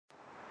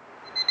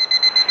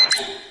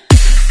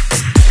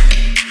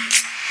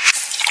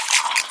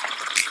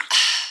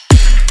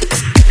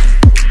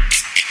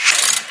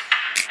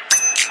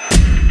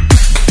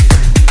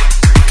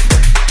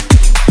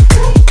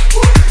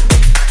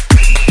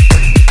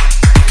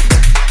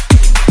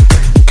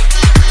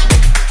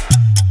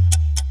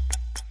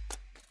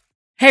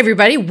Hey,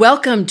 everybody.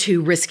 Welcome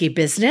to Risky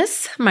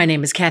Business. My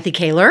name is Kathy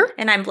Kaler.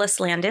 And I'm Bliss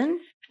Landon.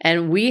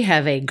 And we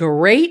have a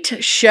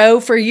great show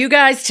for you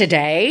guys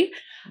today.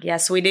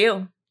 Yes, we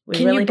do.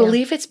 Can you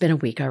believe it's been a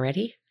week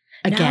already?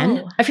 Again?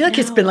 No, I feel like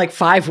it's been like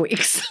 5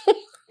 weeks.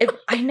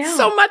 I know.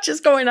 So much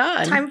is going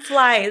on. Time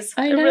flies.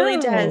 It really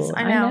does.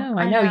 I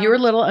know. You're a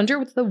little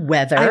under the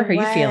weather. How are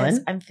you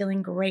feeling? I'm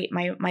feeling great.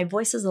 My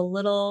voice is a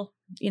little,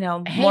 hey,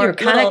 you're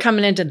kind of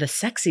coming into the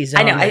sexy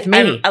zone. I know.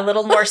 I'm a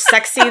little more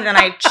sexy than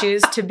I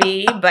choose to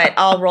be, but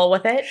I'll roll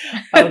with it.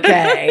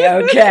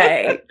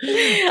 Okay.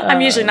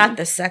 I'm usually not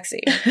this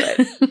sexy,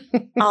 but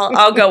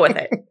I'll go with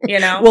it.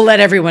 We'll let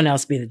everyone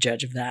else be the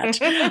judge of that.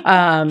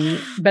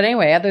 But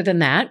anyway, other than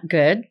that,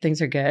 good.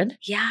 Things are good.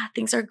 Yeah,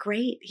 things are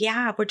great.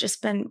 Yeah, we've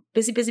just been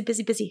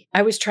busy.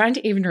 I was trying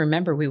to even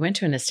remember. We went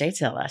to an estate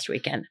sale last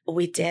weekend.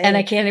 We did, and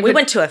I can't even. We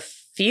went to a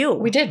few.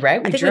 We did, right?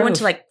 I think we went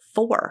to like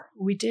 4.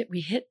 We did.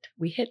 We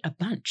hit a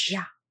bunch.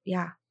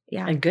 Yeah.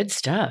 And good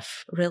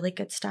stuff. Really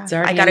good stuff.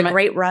 I got a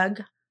great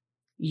rug.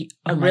 Great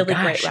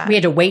rug. We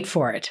had to wait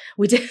for it.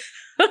 We did.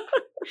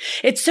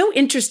 It's so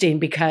interesting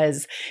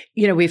because,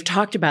 we've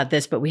talked about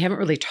this, but we haven't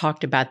really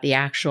talked about the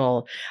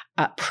actual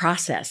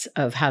process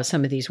of how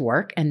some of these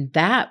work. And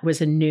that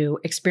was a new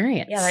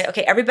experience. Yeah.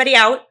 Okay. Everybody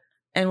out.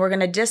 And we're going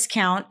to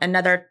discount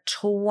another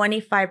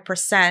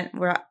 25%.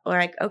 We're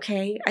like,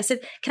 okay. I said,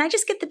 can I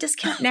just get the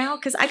discount now?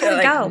 Because I got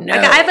to go. No.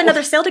 I have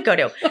another sale to go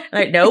to. I'm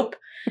like, nope.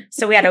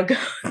 So we had to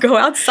go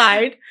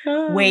outside,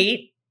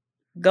 wait,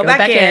 go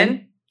back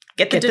in,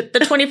 get the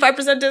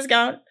 25%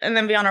 discount, and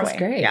then be on our way. That's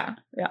great. Yeah.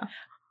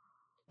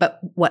 But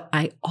what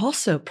I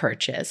also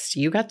purchased,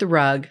 you got the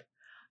rug.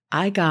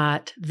 I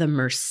got the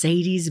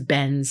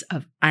Mercedes-Benz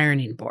of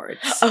ironing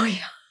boards. Oh,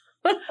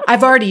 yeah.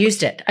 I've already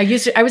used it. I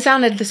was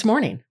on it this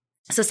morning.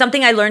 So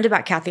something I learned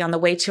about Kathy on the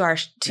way to our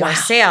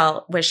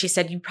sale was she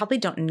said, you probably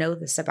don't know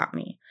this about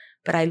me,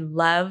 but I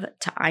love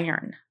to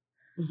iron.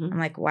 Mm-hmm. I'm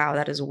like, wow,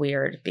 that is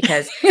weird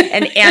because,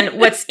 and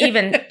what's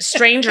even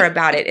stranger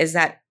about it is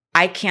that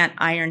I can't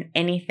iron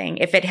anything.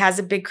 If it has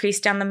a big crease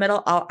down the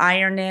middle, I'll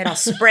iron it. I'll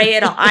spray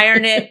it. I'll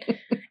iron it.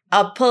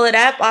 I'll pull it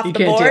up off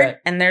the board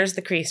and there's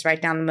the crease right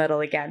down the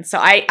middle again. So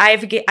I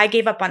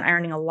gave up on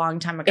ironing a long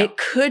time ago. It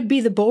could be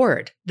the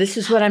board. This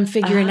is what I'm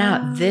figuring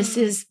out. This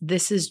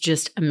is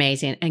just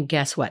amazing. And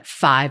guess what?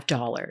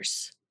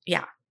 $5.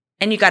 Yeah.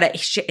 And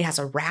it has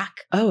a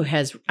rack. Oh, it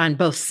has on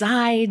both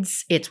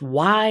sides. It's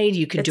wide.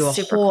 You can do a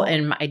whole, cool.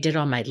 And I did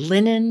all my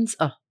linens.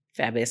 Oh,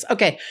 fabulous.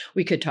 Okay.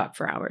 We could talk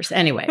for hours.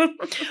 Anyway,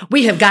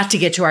 we have got to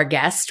get to our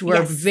guest.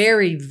 We're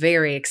very,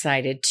 very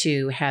excited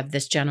to have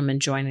this gentleman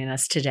joining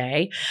us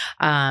today.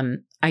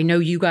 I know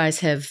you guys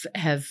have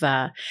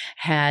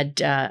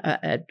had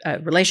a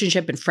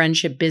relationship and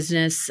friendship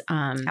business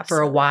for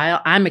a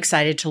while. I'm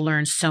excited to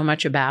learn so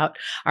much about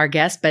our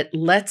guest, but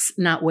let's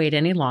not wait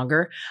any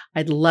longer.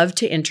 I'd love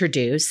to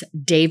introduce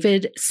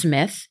David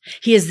Smith.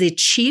 He is the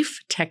Chief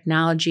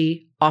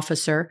Technology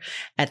Officer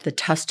at the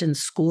Tustin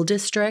School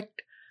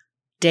District.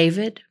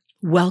 David,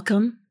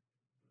 welcome.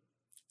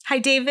 Hi,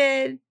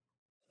 David.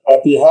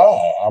 Happy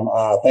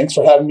hi. Thanks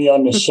for having me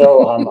on the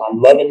show. I'm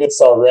loving this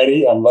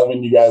already. I'm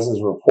loving you guys'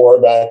 rapport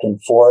back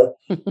and forth.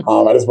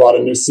 I just bought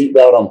a new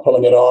seatbelt. I'm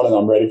pulling it on and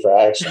I'm ready for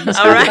action.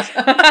 All right.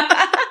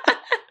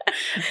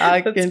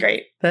 That's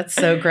great. That's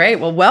so great.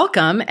 Well,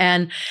 welcome.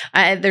 And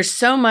there's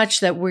so much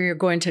that we're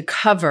going to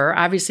cover,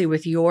 obviously,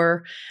 with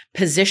your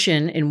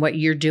position in what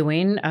you're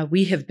doing.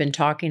 We have been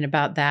talking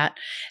about that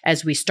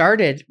as we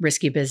started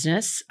Risky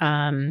Business.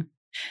 And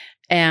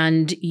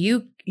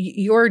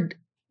your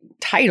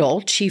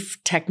title, Chief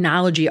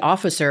Technology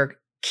Officer,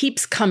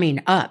 keeps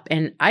coming up.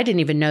 And I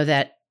didn't even know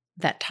that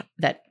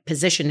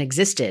position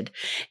existed.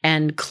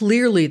 And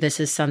clearly this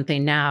is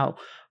something now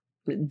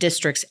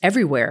districts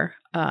everywhere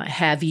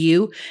have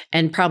you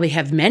and probably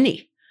have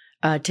many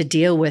to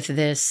deal with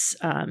this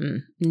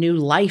new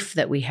life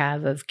that we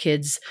have of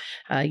kids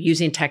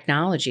using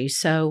technology.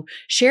 So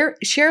share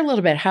a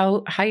little bit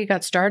how you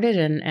got started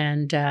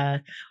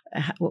and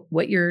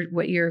what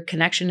your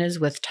connection is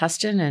with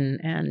Tustin,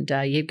 and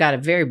you've got a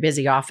very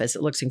busy office.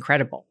 It looks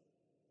incredible.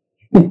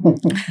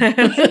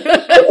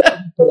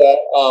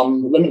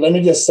 Let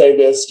me just say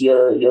this: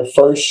 your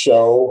first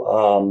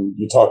show,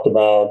 you talked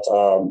about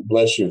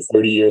Bliss, you're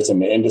 30 years in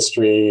the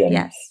industry, and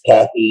yes.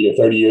 Kathy, you're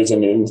 30 years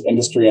in the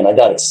industry, and I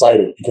got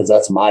excited because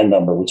that's my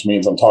number, which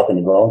means I'm talking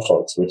to grown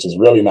folks, which is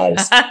really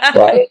nice.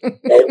 Right?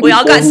 We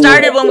all got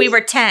started when we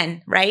were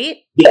 10, right?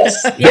 Yes.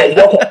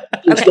 Yeah. Okay,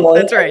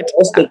 that's right.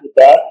 Let's stick with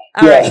that.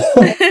 All right.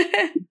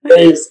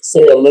 They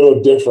say a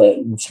little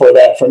different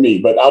for me,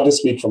 but I'll just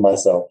speak for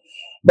myself.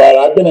 But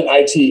I've been in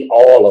IT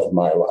all of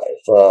my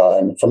life.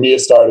 And for me, it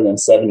started in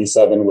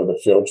 77 with a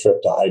field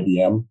trip to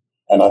IBM.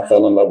 and I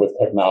fell in love with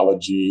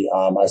technology.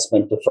 I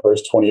spent the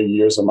first 20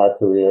 years of my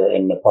career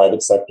in the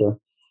private sector,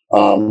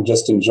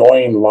 just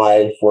enjoying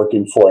life,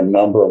 working for a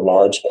number of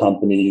large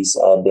companies,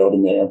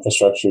 building their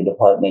infrastructure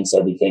departments,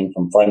 everything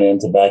from front end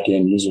to back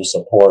end, user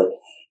support,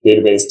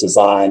 database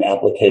design,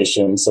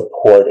 application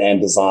support and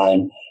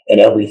design, and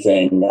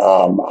everything.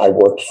 I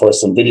worked for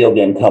some video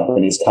game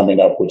companies coming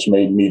up, which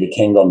made me the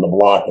king on the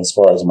block as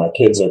far as my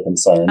kids are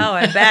concerned. Oh,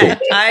 I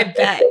bet. I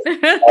bet.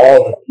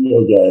 All the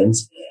video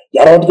games.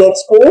 I don't have to go to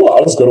school.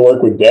 I'll just go to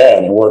work with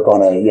dad and work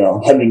on a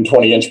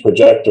 120-inch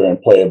projector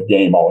and play a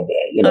game all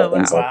day.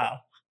 Things like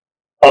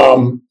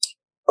that.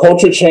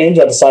 Culture change.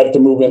 I decided to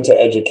move into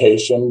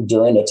education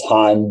during a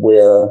time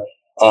where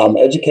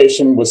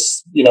education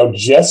was,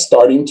 just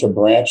starting to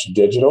branch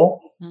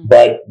digital.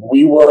 But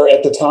we were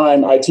at the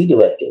time IT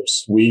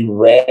directors. We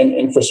ran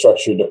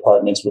infrastructure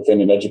departments within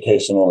an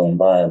educational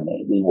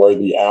environment. We were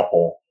the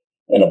apple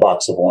in a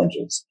box of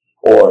oranges,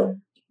 or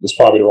it's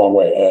probably the wrong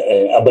way.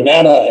 A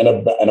banana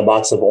and a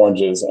box of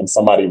oranges, and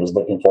somebody was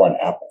looking for an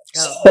apple.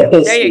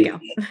 Oh, there you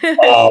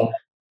go.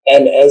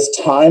 And as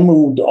time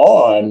moved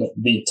on,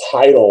 the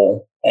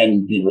title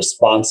and the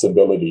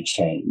responsibility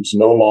changed.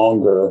 No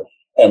longer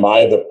am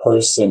I the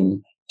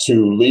person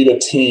to lead a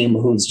team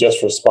who's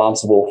just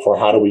responsible for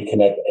how do we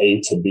connect A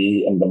to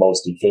B in the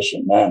most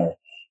efficient manner,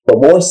 but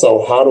more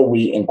so, how do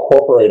we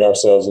incorporate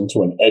ourselves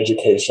into an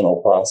educational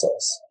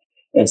process?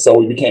 And so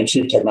we became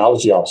chief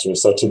technology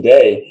officers. So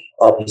today,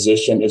 our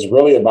position is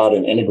really about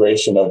an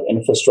integration of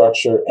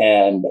infrastructure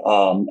and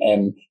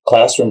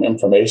classroom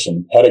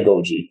information,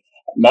 pedagogy,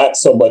 not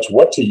so much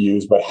what to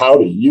use, but how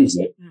to use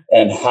it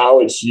and how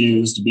it's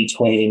used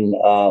between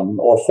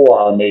or for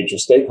our major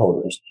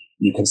stakeholders.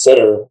 You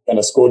consider in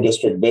a school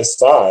district this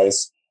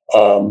size,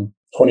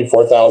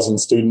 24,000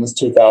 students,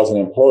 2,000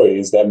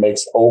 employees, that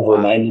makes over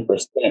 90%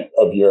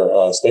 of your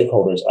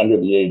stakeholders under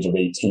the age of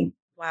 18.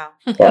 Wow.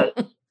 But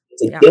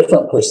it's a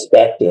different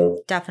perspective.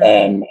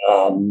 Definitely.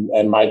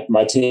 And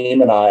my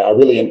team and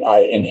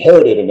I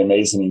inherited an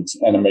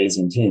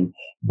amazing team.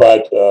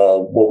 But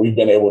what we've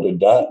been able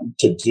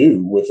to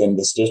do within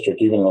this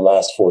district, even in the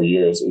last 4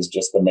 years, is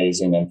just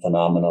amazing and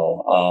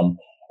phenomenal.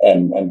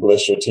 And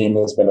Bliss, your team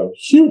has been a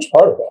huge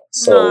part of that.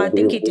 So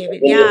thank you,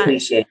 David. We really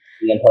appreciate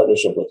being in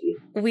partnership with you.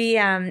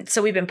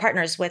 So we've been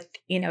partners with,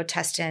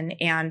 Tustin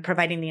and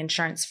providing the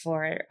insurance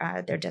for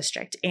their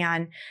district.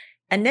 And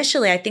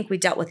initially, I think we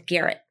dealt with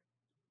Garrett,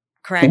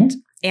 correct? Mm-hmm.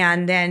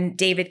 And then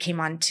David came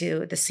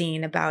onto the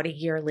scene about a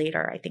year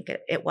later, I think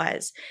it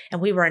was,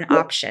 and we were an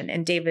option.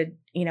 And David,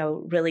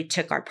 really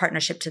took our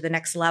partnership to the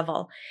next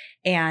level,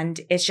 and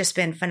it's just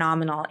been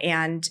phenomenal.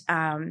 And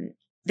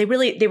they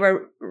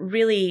were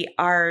really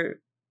our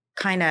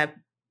kind of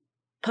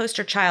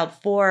poster child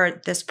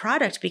for this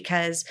product,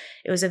 because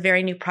it was a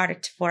very new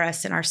product for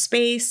us in our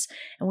space.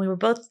 And we were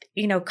both,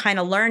 kind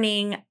of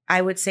learning.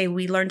 I would say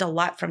we learned a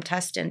lot from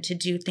Tustin to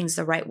do things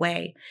the right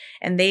way.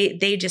 And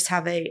they just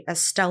have a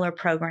stellar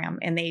program,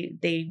 and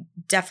they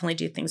definitely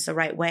do things the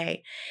right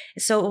way.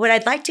 So what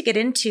I'd like to get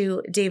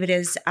into, David,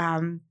 is,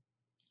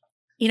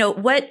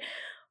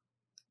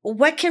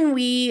 what can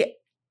we,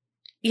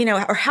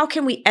 or how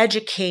can we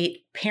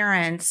educate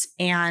parents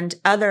and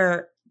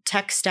other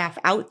tech staff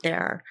out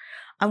there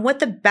on what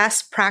the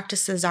best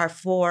practices are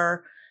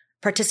for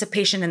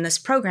participation in this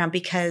program?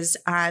 Because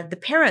the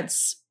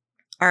parents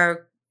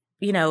are,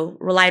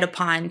 relied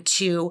upon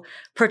to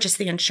purchase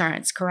the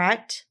insurance,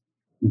 correct?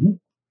 Mm-hmm.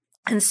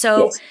 And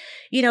so,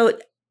 yes.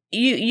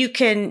 You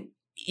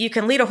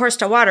can lead a horse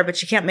to water,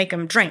 but you can't make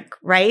them drink,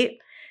 right?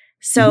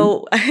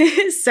 So,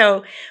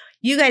 so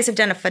you guys have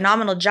done a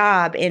phenomenal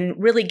job in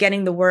really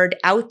getting the word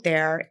out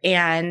there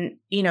and,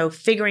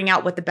 figuring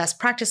out what the best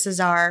practices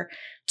are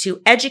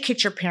to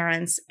educate your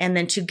parents, and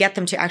then to get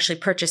them to actually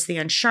purchase the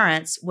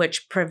insurance,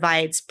 which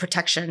provides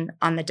protection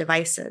on the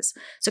devices.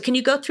 So can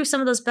you go through some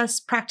of those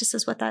best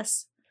practices with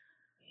us?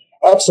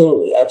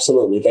 Absolutely.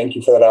 Absolutely. Thank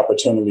you for that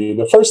opportunity.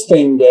 The first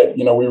thing that,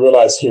 we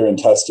realize here in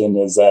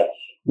Tustin is that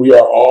we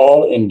are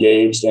all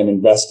engaged and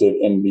invested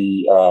in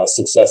the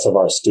success of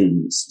our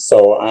students.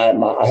 So I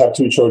have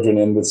 2 children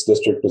in this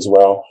district as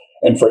well.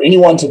 And for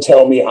anyone to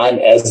tell me I'm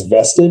as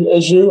vested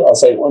as you, I'll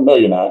say, well, no,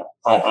 you're not.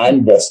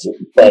 I'm vested,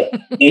 but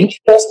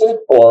interested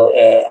or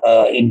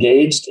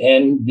engaged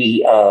in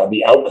the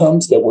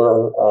outcomes that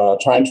we're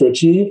trying to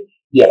achieve.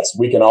 Yes,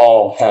 we can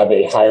all have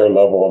a higher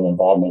level of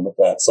involvement with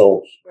that.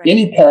 So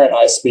any parent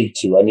I speak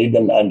to, I need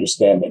them to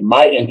understand that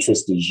my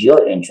interest is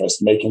your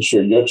interest, making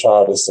sure your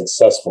child is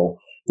successful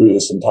through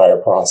this entire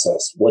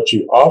process. What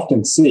you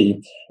often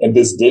see in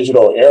this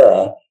digital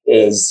era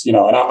is, and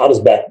I'll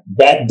just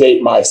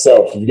backdate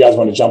myself. If you guys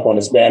want to jump on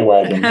this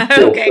bandwagon,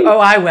 okay. Oh,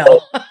 I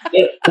will.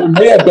 There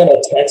may have been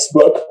a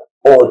textbook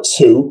or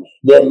 2.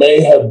 There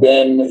may have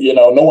been,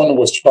 no one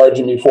was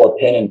charging me for a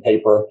pen and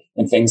paper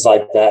and things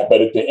like that.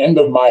 But at the end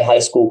of my high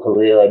school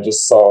career, I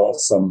just saw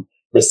some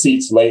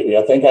receipts lately.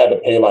 I think I had to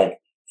pay like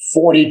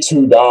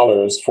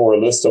 $42 for a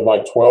list of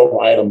like 12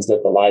 items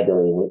that the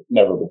library would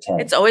never return.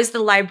 It's always the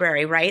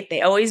library, right?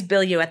 They always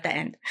bill you at the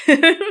end.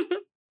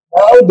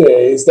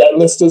 Nowadays, that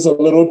list is a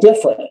little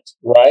different,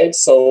 right?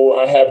 So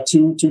I have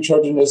two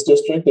children in this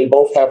district. They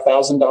both have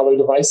 $1,000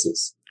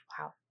 devices.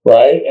 Wow.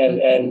 Right.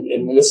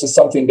 And this is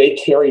something they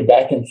carry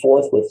back and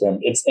forth with them.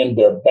 It's in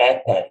their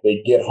backpack.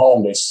 They get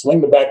home, they sling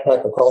the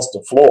backpack across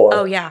the floor.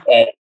 Oh, yeah.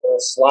 And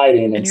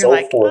sliding and so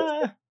forth.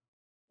 Ah.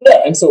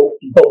 Yeah. And so,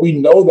 but we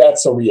know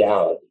that's a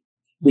reality.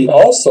 We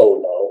also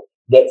know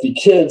that the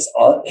kids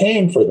aren't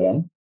paying for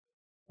them.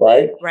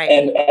 Right.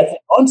 And at the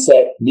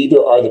onset,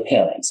 neither are the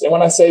parents. And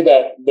when I say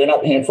that, they're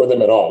not paying for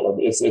them at all.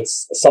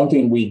 It's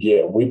something we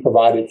give. We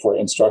provide it for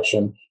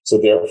instruction. So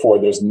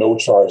therefore, there's no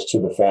charge to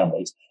the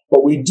families.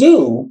 But we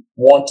do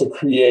want to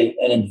create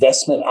an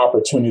investment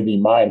opportunity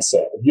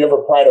mindset. If you have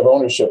a pride of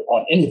ownership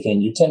on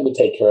anything, you tend to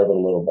take care of it a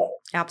little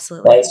better.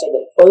 Absolutely. Right. So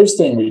the first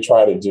thing we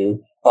try to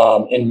do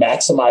in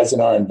maximizing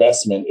our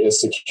investment is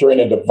securing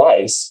a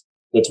device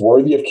that's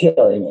worthy of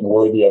carrying and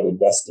worthy of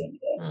investing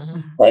in. Mm-hmm.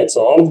 Right.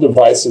 So all of the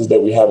devices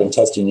that we have in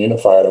Testing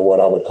Unified are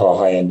what I would call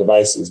high-end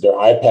devices. They're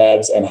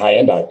iPads and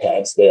high-end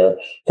iPads. They're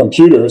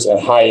computers and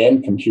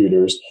high-end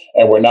computers.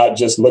 And we're not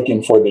just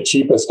looking for the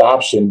cheapest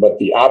option, but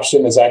the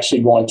option is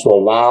actually going to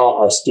allow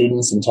our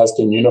students in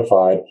Testing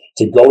Unified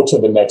to go to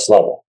the next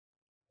level.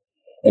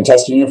 And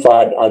Testing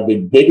Unified,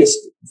 the biggest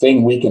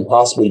thing we can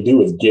possibly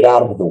do is get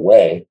out of the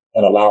way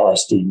and allow our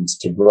students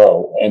to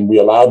grow. And we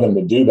allow them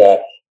to do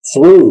that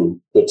through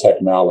the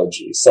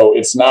technology. So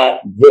it's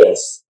not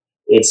this,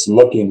 it's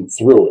looking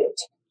through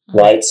it,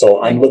 right?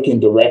 So I'm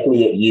looking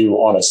directly at you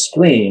on a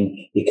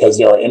screen because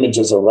there are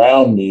images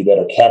around me that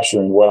are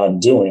capturing what I'm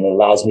doing. It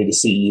allows me to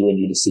see you and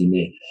you to see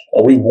me.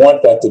 And we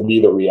want that to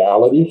be the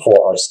reality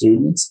for our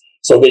students.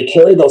 So they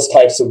carry those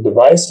types of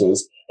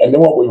devices. And then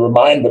what we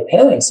remind the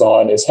parents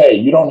on is, hey,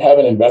 you don't have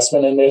an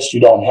investment in this.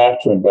 You don't have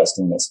to invest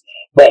in this.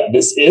 But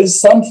this is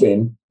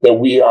something that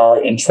we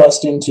are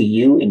entrusting to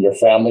you and your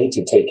family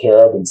to take care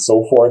of and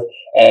so forth.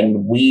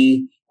 And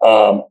we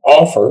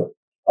offer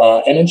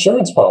an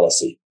insurance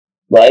policy,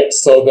 right?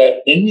 So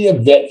that in the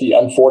event the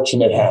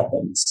unfortunate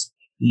happens,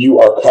 you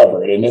are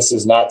covered. And this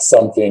is not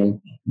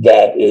something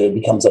that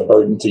becomes a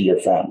burden to your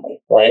family,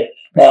 right?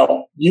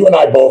 Now, you and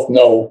I both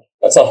know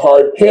that's a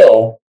hard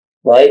pill,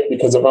 right?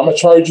 Because if I'm going to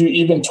charge you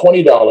even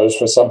 $20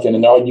 for something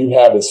and all you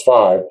have is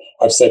 $5,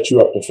 I've set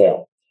you up to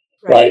fail.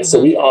 Right.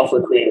 So we offer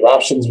creative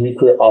options. We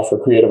offer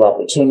creative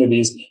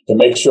opportunities to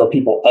make sure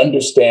people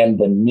understand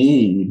the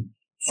need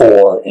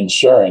for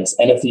insurance.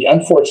 And if the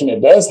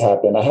unfortunate does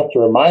happen, I have to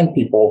remind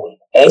people,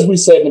 as we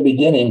said in the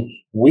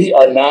beginning, we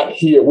are not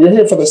here. We're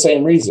here for the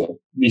same reason,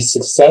 the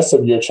success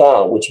of your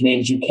child, which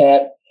means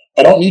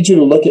I don't need you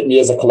to look at me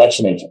as a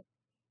collection agent.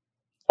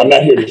 I'm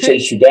not here to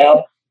chase you down.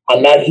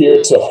 I'm not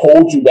here to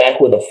hold you back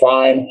with a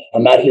fine.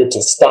 I'm not here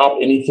to stop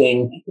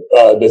anything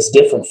that's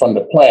different from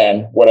the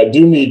plan. What I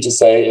do need to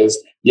say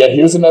is,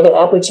 here's another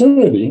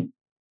opportunity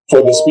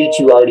for the speech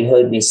you already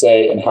heard me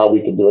say and how we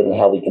can do it and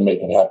how we can make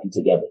it happen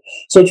together.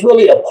 So it's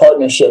really a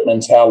partnership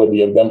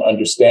mentality of them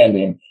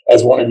understanding,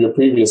 as one of your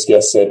previous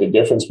guests said, the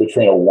difference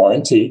between a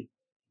warranty,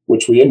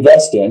 which we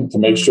invest in to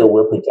make sure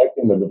we're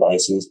protecting the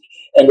devices,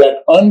 and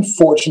that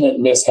unfortunate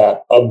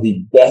mishap of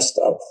the best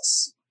of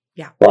us.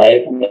 Yeah.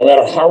 Right. No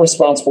matter how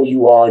responsible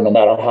you are, no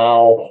matter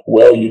how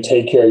well you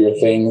take care of your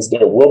things,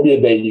 there will be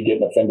a day you get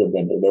an offender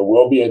bender. There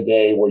will be a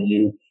day where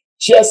you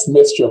just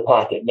missed your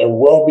pocket. There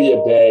will be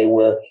a day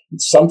where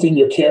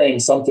you're carrying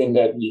something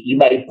that you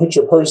might put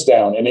your purse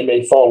down and it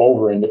may fall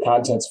over and the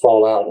contents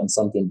fall out and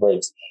something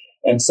breaks.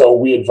 And so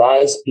we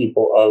advise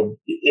people of,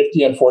 if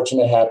the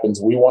unfortunate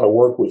happens, we want to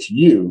work with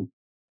you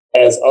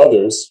as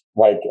others,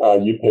 like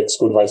UPIC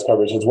School Device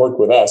Coverage has worked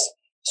with us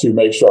to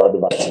make sure our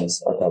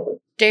devices are covered.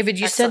 David,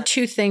 you said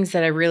two things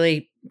that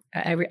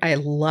I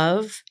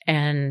love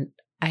and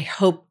I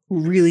hope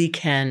really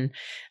can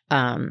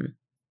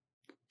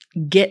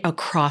get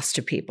across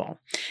to people.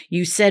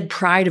 You said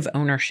pride of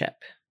ownership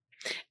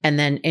and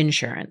then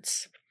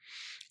insurance.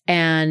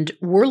 And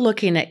we're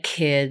looking at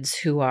kids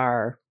who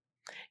are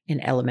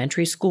in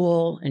elementary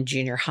school and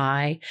junior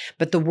high,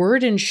 but the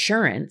word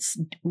insurance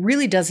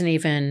really doesn't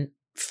even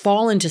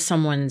fall into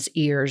someone's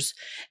ears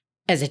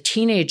as a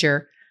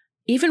teenager.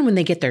 Even when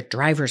they get their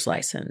driver's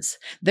license,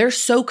 they're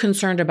so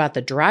concerned about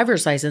the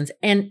driver's license.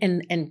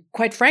 And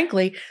quite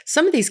frankly,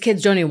 some of these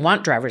kids don't even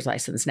want driver's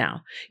license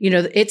now.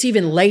 It's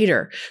even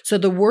later. So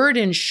the word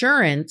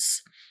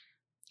insurance,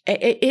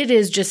 it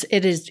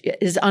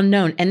is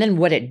unknown. And then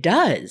what it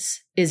does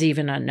is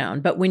even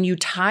unknown. But when you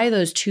tie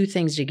those two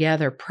things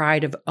together,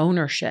 pride of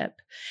ownership,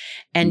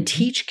 and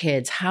teach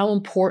kids how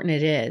important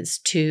it is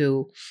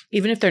to,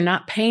 even if they're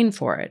not paying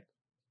for it,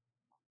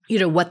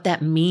 what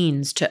that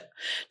means to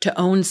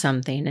own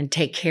something and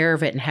take care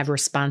of it and have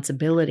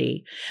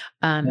responsibility,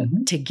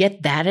 to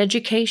get that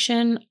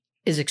education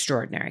is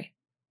extraordinary.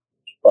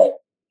 Right.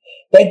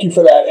 Thank you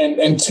for that.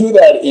 And to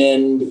that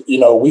end,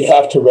 we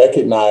have to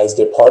recognize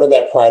that part of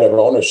that pride of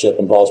ownership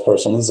involves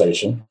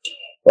personalization,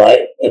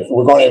 right? If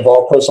we're going to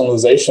involve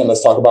personalization,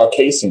 let's talk about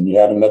casing. You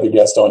had another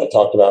guest on that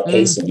talked about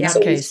casing. We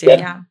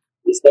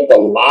spent a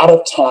lot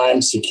of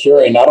time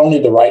securing not only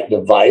the right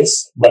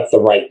device, but the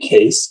right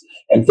case.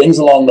 and things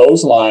along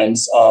those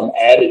lines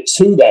added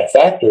to that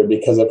factor.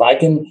 Because if I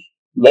can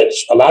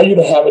allow you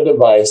to have a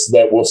device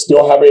that will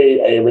still have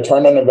a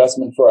return on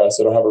investment for us,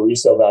 it'll have a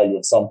resale value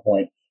at some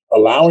point,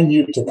 allowing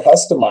you to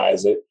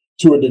customize it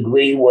to a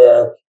degree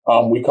where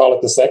we call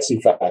it the sexy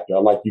factor.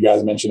 Like you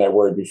guys mentioned that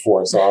word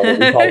before. So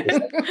we call it the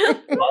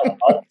sexy factor.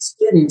 Our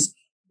students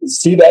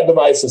see that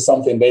device as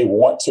something they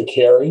want to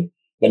carry,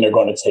 then they're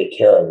going to take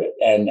care of it.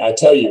 And I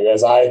tell you,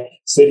 as I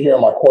sit here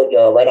in my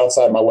courtyard, right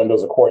outside my window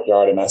is a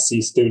courtyard, and I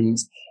see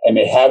students and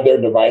they have their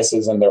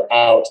devices and they're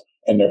out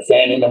and they're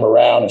fanning them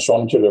around and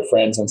showing them to their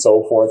friends and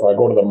so forth. Or I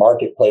go to the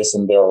marketplace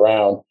and they're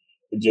around.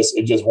 It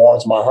just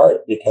warms my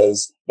heart,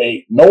 because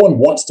no one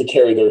wants to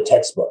carry their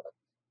textbook.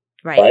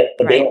 Right.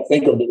 But they don't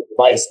think of the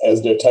device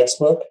as their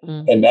textbook.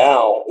 And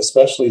now,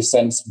 especially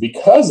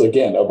because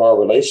again of our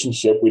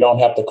relationship, we don't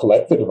have to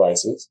collect the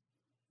devices.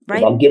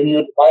 Right. If I'm giving you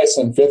a device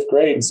in 5th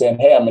grade and saying,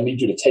 hey, I'm going to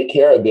need you to take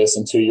care of this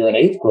until you're in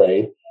 8th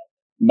grade,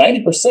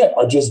 90%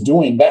 are just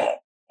doing that.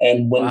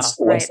 And when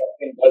something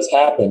does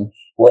happen,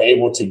 we're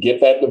able to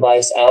get that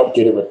device out,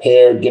 get it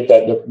repaired, get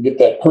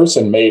that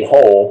person made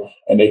whole,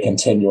 and they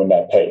continue in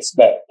that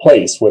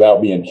place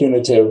without being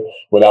punitive,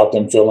 without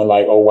them feeling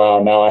like, oh,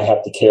 wow, now I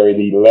have to carry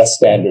the less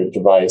standard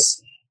device.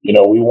 We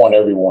want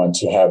everyone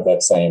to have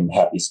that same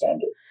happy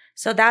standard.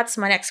 So that's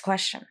my next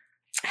question.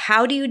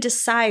 How do you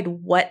decide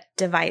what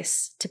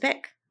device to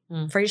pick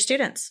for your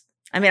students?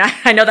 I mean,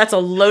 I know that's a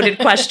loaded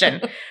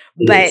question,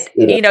 but,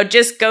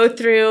 just go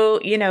through,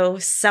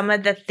 some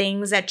of the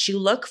things that you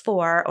look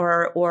for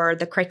or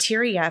the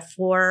criteria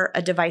for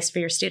a device for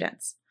your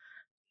students.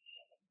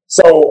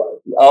 So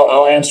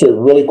I'll answer it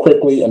really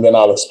quickly and then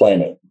I'll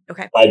explain it.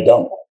 Okay. I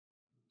don't.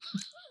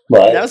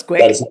 Right. That was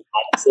quick. That is not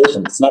my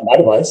decision. It's not my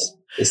device.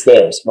 It's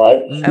theirs.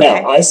 Right. Okay.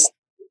 Now, I see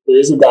a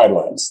series of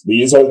guidelines.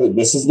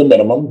 This is the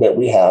minimum that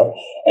we have.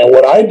 And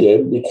what I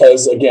did,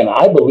 because again,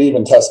 I believe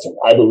in testing.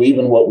 I believe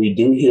in what we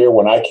do here.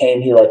 When I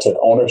came here, I took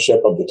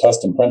ownership of the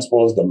testing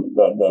principles.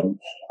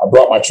 I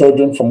brought my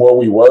children from where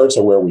we were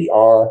to where we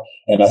are.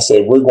 And I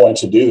said, we're going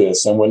to do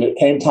this. And when it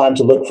came time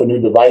to look for new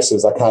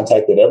devices, I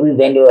contacted every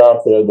vendor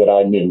out there that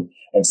I knew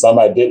and some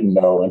I didn't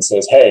know, and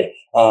says, hey,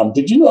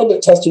 did you know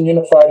that Testing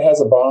Unified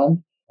has a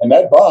bond? And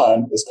that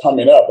bond is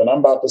coming up, and I'm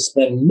about to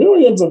spend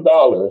millions of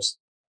dollars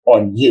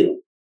on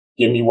you.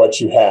 Give me what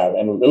you have.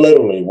 And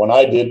literally, when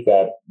I did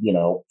that,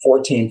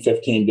 14,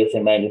 15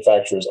 different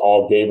manufacturers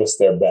all gave us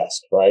their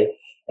best, right?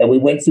 And we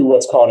went through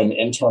what's called an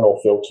internal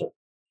filter,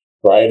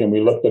 right? And we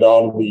looked at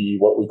all of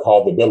what we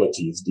call the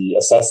abilities, the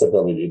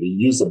accessibility,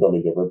 the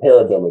usability, the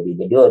repairability,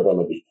 the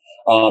durability.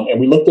 And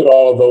we looked at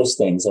all of those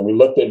things, and we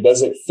looked at,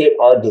 does it fit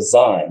our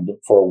design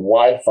for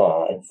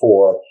Wi-Fi,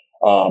 for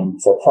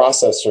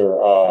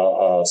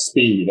processor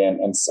speed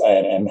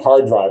and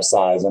hard drive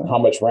size and how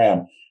much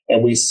RAM.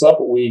 And we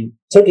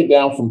took it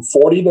down from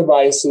 40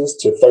 devices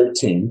to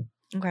 13.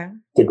 Okay.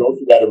 To go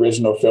through that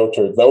original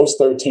filter. Those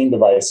 13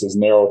 devices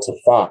narrowed to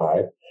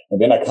 5.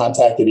 And then I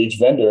contacted each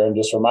vendor and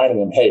just reminded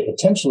them, hey,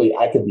 potentially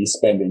I could be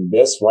spending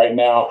this right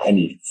now. I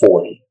need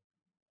 40.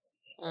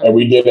 And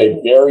we did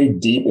a very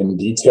deep and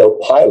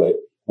detailed pilot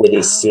with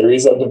a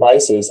series of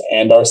devices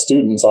and our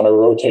students on a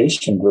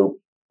rotation group.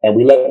 And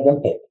we let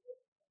them pick.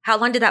 How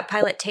long did that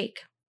pilot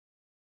take?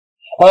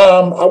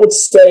 I would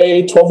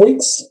say 12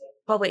 weeks.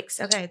 12 weeks.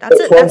 Okay.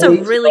 That's a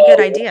really good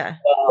idea.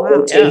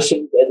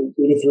 Rotation every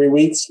 2 to 3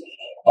 weeks.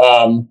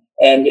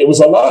 And it was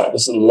a lot.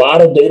 There's a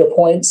lot of data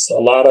points,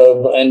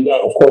 and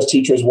of course,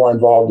 teachers were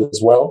involved as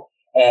well.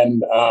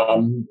 And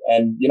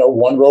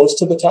one rose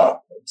to the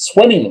top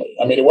swimmingly.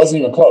 I mean, it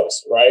wasn't even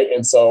close, right?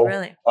 And so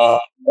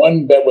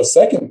one that was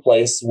second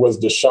place was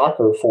the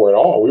shocker for it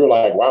all. We were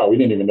like, wow, we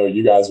didn't even know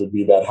you guys would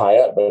be that high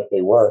up, but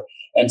they were.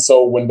 And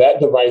so when that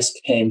device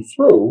came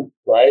through,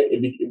 right,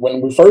 when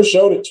we first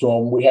showed it to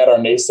them, we had our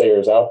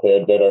naysayers out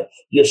there that are,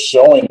 you're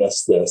showing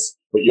us this,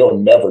 but you'll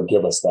never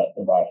give us that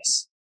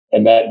device.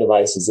 And that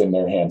device is in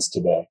their hands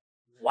today.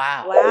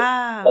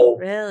 Wow. So,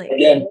 really?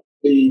 Again,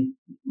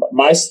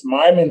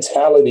 my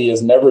mentality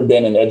has never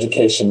been an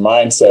education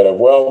mindset of,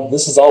 well,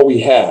 this is all we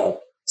have,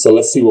 so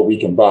let's see what we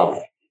can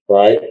buy,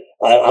 right?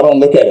 I don't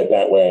look at it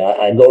that way.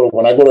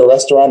 When I go to a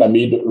restaurant, I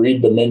need to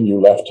read the menu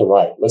left to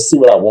right. Let's see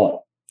what I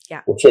want.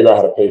 Yeah. We'll figure out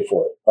how to pay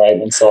for it,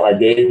 right? And so I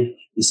gave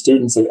the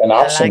students an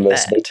option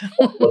list based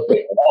on what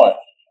they want.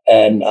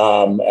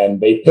 And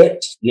they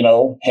picked,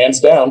 hands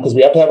down, because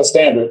we have to have a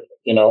standard.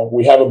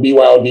 We have a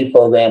BYOD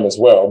program as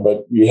well,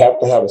 but you have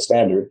to have a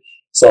standard.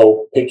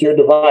 So pick your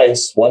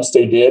device. Once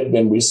they did,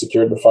 then we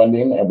secured the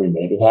funding and we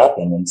made it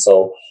happen. And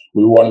so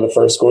we were one of the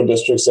first school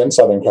districts in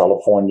Southern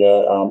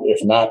California,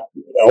 if not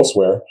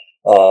elsewhere,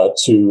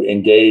 to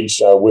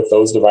engage with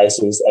those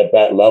devices at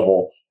that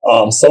level.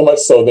 So much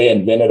so they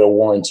invented a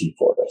warranty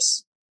for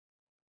us.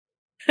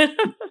 So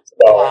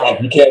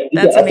you can't.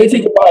 I think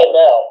you can buy it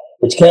now,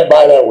 but you can't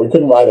buy that. We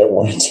couldn't buy that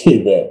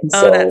warranty then.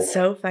 Oh, that's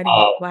so funny!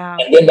 Wow.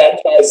 And then that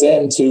ties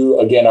into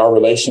again our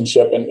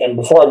relationship. And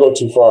before I go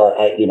too far,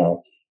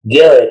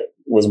 Garrett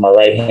was my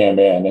right hand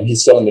man, and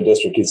he's still in the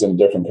district. He's in a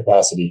different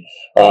capacity,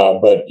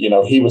 but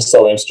he was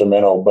so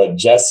instrumental. But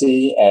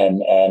Jesse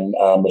and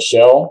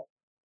Michelle,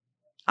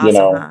 Awesome, you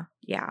know, huh?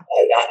 Yeah.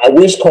 I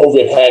wish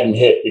COVID hadn't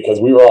hit, because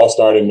we were all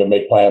starting to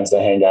make plans to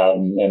hang out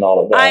and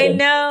all of that. I And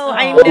know.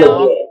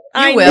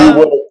 You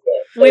will.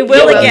 We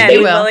will again. You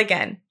We will. will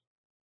again.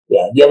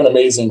 Yeah, you have an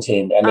amazing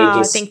team, and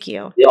Thank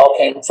you. We all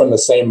came from the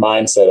same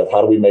mindset of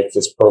how do we make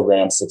this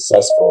program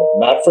successful,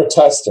 not for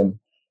testing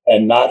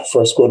and not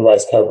for school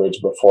device coverage,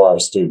 but for our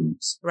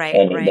students. Right,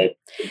 right.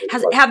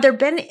 Have there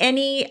been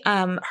any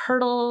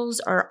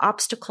hurdles or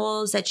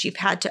obstacles that you've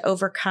had to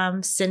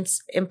overcome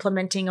since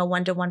implementing a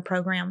one-to-one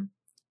program?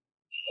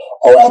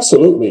 Oh,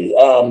 absolutely.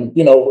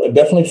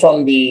 Definitely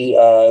from the,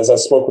 as I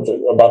spoke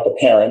about the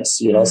parents,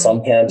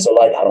 some parents are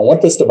like, I don't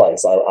want this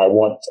device. I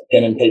want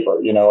pen and paper,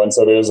 and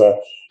so there's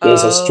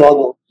a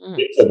struggle to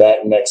get to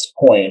that next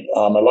point. A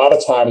lot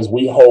of times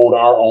we hold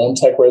our own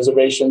tech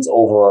reservations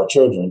over our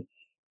children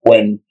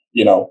when,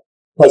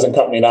 present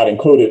company not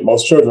included,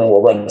 most children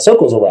will run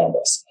circles around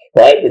us,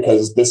 right?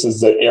 Because this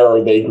is the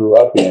era they grew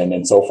up in,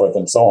 and so forth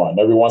and so on.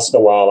 Every once in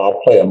a while,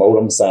 I'll play a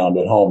modem sound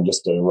at home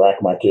just to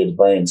rack my kids'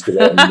 brains, because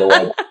they have no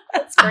idea.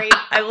 That's great.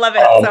 I love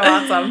it. So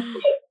awesome.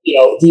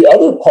 The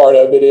other part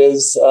of it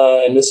is,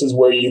 and this is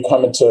where you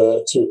come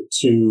into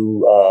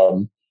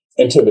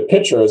the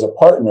picture as a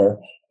partner,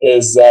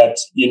 is that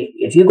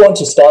if you're going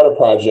to start a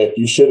project,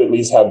 you should at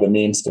least have the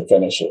means to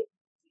finish it.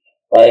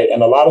 Right.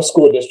 And a lot of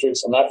school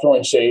districts, I'm not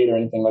throwing shade or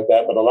anything like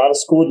that, but a lot of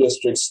school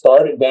districts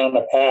started down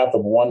a path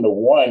of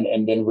one-to-one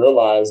and then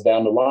realized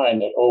down the line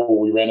that,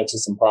 we ran into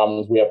some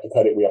problems. We have to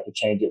cut it. We have to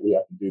change it. We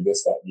have to do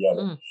this, that, and the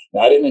other.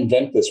 Now, I didn't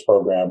invent this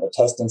program, but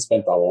Tustin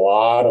spent a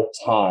lot of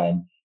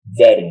time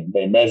vetting.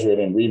 They measured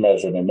and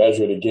remeasured and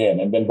measured again,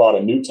 and then bought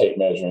a new tape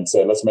measure and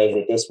said, let's measure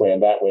it this way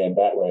and that way and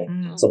that way.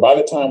 So by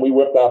the time we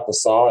whipped out the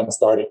saw and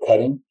started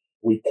cutting,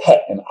 we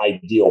cut an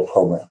ideal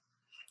program.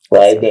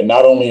 Right, that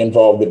not only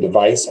involved the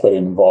device, but it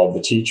involved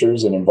the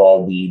teachers, it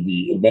involved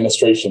the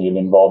administration, it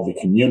involved the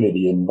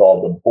community, it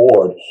involved the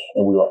board,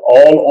 and we were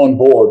all on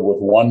board with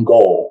one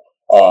goal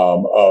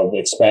of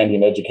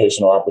expanding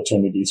educational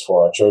opportunities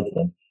for our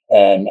children.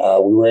 And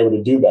we were able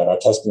to do that. Our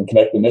Tustin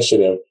Connect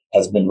initiative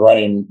has been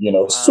running,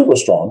 super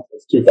strong.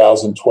 It's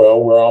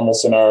 2012. We're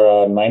almost in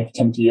our 9th,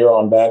 10th year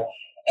on that,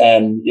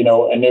 and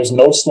and there's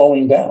no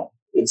slowing down.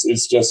 It's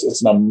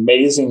an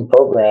amazing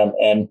program,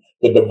 and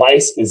the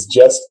device is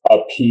just a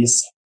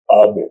piece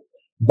of it.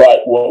 But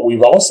what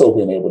we've also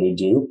been able to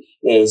do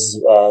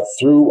is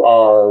through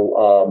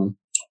our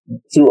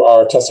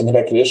Tustin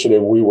Connect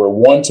initiative, we were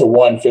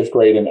 1-to-1 5th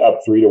grade and up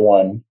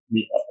 3-to-1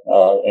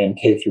 in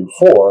K through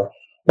 4.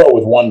 But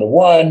with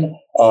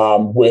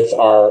 1-to-1, with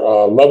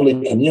our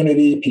lovely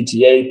community,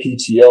 PTA,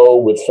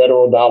 PTO, with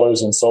federal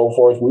dollars and so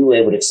forth, we were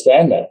able to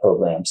expand that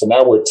program. So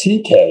now we're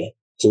TK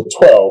to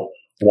 12.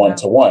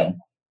 1-to-1,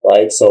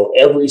 right? So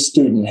every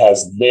student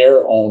has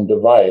their own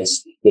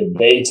device that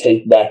they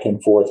take back and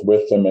forth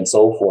with them and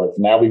so forth.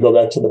 Now we go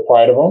back to the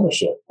pride of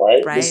ownership,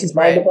 right? This is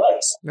my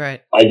device.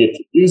 Right. I get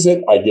to use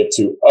it. I get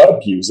to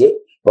abuse it,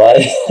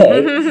 right?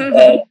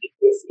 And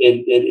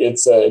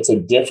it's a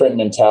different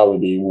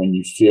mentality when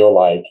you feel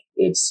like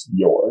it's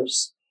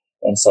yours.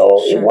 And so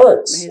it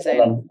works.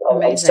 Amazing. And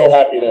I'm so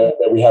happy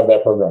that we have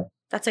that program.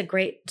 That's a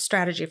great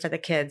strategy for the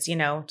kids,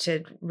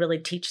 to really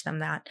teach them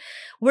that.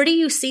 Where do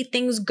you see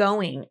things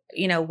going,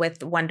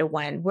 with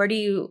one-to-one? Where do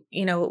you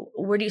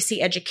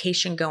see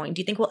education going?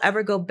 Do you think we'll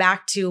ever go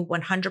back to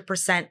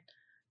 100%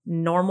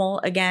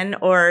 normal again?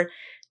 Or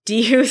do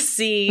you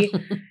see,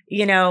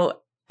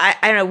 I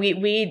don't know,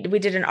 we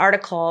did an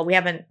article, we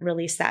haven't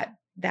released that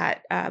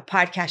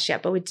podcast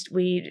yet, but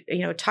we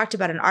talked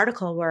about an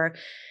article where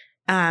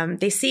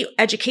they see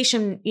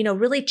education,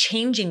 really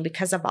changing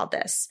because of all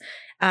this.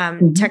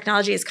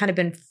 Technology has kind of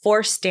been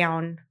forced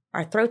down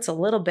our throats a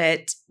little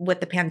bit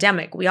with the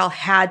pandemic. We all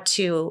had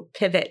to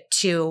pivot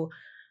to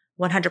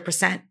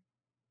 100%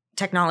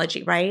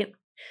 technology, right?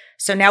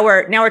 So now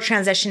we're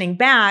transitioning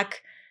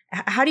back.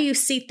 How do you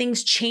see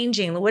things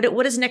changing? What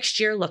does next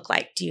year look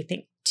like, do you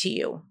think, to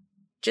you?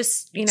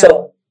 Just,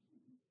 So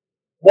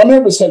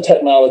 100%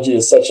 technology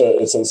is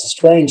it's a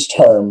strange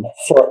term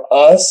for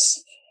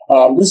us.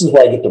 This is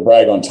where I get to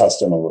brag on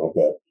Tustin a little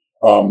bit.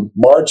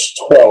 March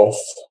 12th,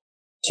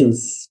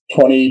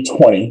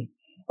 2020,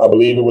 I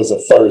believe it was a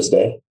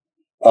Thursday.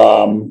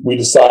 We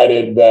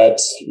decided that,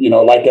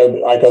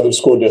 like other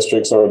school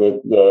districts or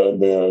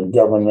the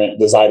government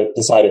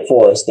decided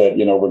for us that,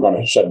 we're going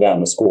to shut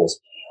down the schools,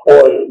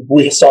 or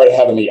we started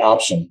having the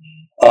option.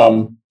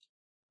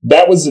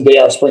 That was the day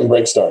our spring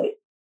break started.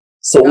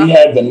 So we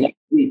had the next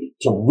week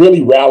to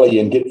really rally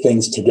and get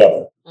things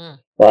together.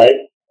 Right.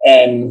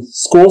 And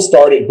school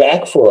started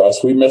back for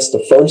us. We missed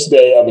the first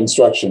day of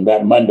instruction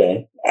that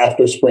Monday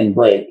after spring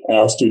break, and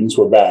our students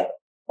were back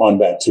on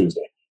that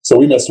Tuesday. So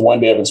we missed one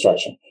day of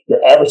instruction.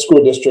 Your average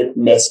school district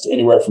missed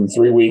anywhere from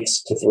 3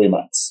 weeks to 3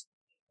 months,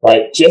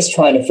 right? Just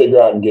trying to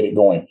figure out and get it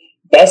going.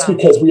 That's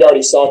because we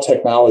already saw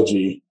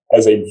technology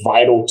as a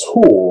vital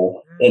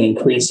tool in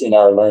increasing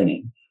our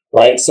learning,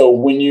 right? So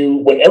when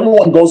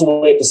everyone goes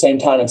away at the same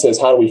time and says,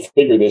 how do we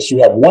figure this?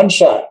 You have one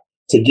shot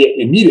to get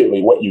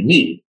immediately what you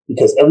need,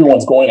 because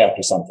everyone's going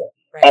after something.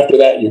 Right. After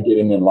that, you're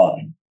getting in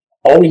line.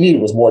 All we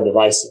needed was more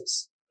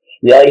devices.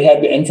 We already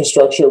had the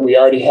infrastructure. We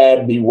already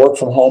had the work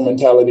from home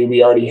mentality.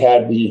 We already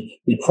had the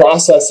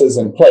processes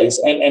in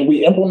place, and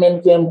we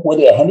implemented them. Were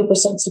they 100%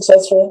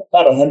 successful?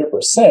 Not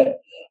 100%,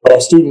 but our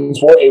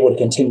students were able to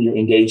continue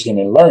engaging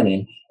and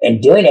learning.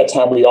 And during that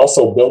time, we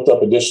also built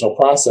up additional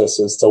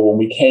processes. So when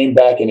we came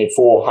back in a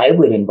full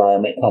hybrid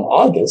environment come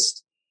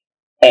August,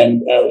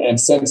 and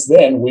since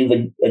then, we've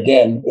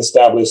again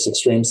established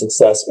extreme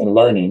success in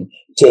learning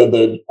to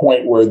the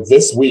point where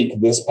this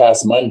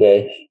past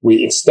Monday,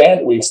 we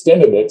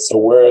extended it. So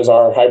whereas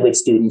our hybrid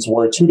students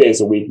were 2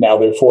 days a week, now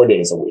they're 4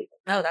 days a week.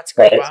 Oh, that's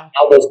great. Right? Wow.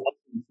 Now those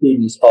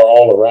students are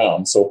all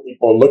around. So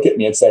people look at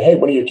me and say, hey,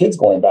 when are your kids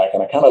going back?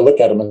 And I kind of look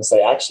at them and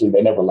say, actually,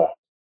 they never left.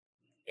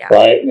 Yeah.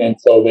 Right. And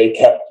so they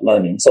kept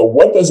learning. So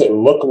what does it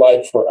look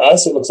like for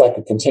us? It looks like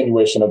a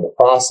continuation of the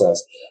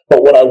process.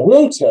 But what I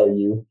will tell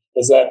you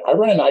is that I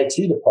run an IT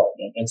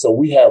department. And so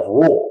we have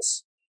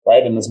rules,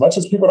 right? And as much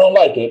as people don't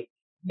like it,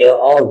 there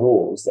are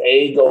rules. The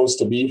A goes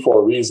to B for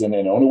a reason.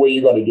 And the only way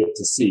you're going to get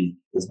to C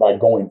is by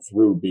going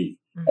through B.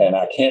 Mm-hmm. And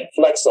I can't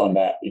flex on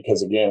that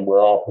because, again,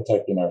 we're all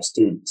protecting our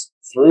students.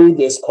 Through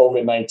this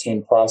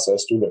COVID-19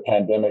 process, through the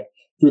pandemic,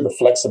 through the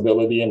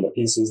flexibility and the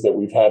pieces that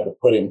we've had to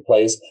put in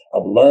place,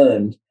 I've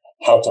learned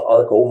how to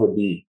arc over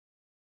B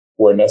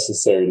where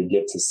necessary to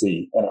get to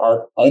C, and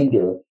arc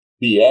under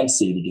B and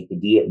C to get the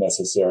D if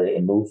necessary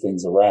and move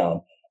things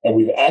around. And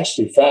we've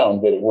actually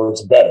found that it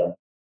works better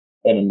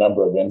in a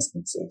number of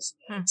instances.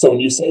 So when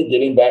you say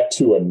getting back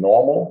to a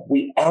normal,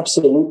 we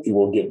absolutely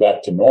will get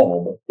back to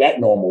normal, but that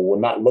normal will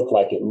not look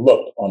like it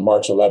looked on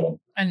March 11th.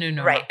 A new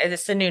normal. Right.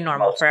 It's a new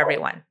normal for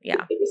everyone.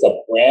 Yeah. It's a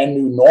brand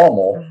new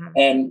normal. Mm-hmm.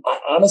 And I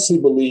honestly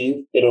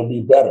believe it'll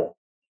be better.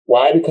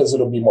 Why? Because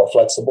it'll be more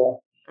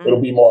flexible. Mm-hmm.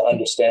 It'll be more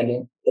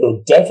understanding.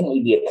 It'll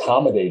definitely be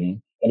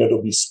accommodating, and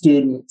it'll be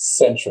student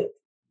centric.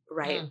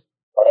 Right.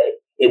 Right.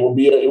 It will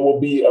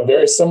be a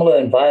very similar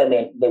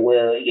environment that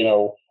where,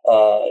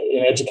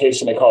 in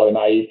education, they call it an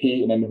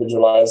IEP, an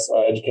individualized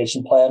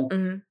education plan.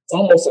 Mm-hmm. It's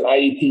almost an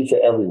IEP for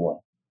everyone,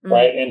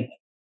 right? And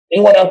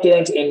anyone out there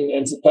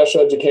in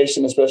special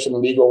education, especially in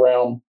the legal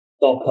realm,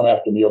 don't come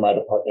after me or my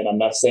department. I'm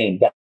not saying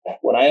that.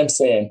 What I am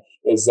saying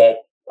is that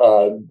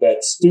that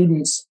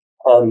students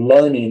are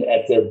learning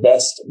at their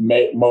best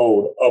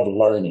mode of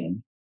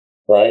learning,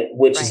 right?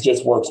 Which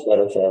just works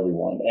better for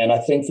everyone. And I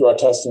think through our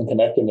Test and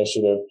Connect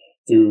initiative,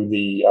 through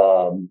the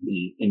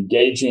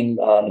engaging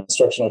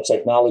instructional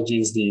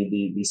technologies,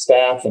 the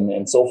staff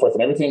and so forth,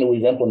 and everything that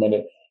we've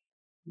implemented,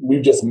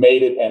 we've just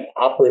made it an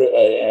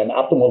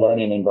optimal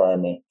learning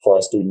environment for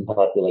our student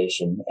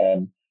population,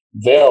 and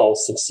they'll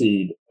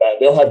succeed.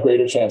 They'll have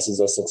greater chances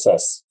of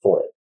success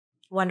for it.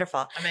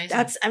 Wonderful.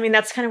 Amazing.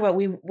 That's kind of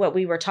what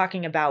we were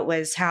talking about,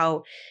 was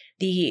how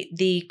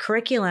the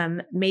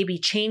curriculum may be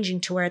changing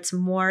to where it's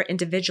more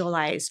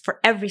individualized for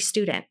every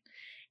student.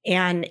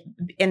 And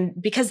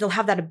because they'll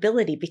have that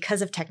ability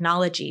because of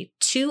technology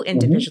to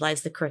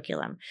individualize the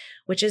curriculum,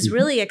 which is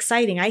really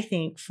exciting, I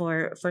think,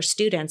 for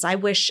students. I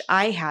wish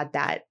I had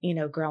that,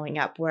 growing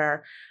up,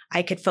 where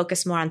I could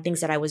focus more on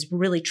things that I was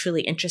really,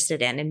 truly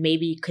interested in and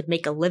maybe could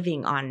make a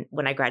living on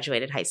when I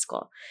graduated high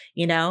school,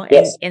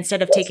 Yes.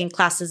 instead of taking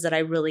classes that I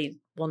really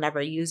will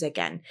never use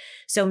again.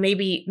 So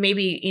maybe, a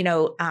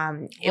little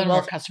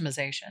more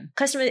customization.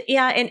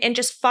 And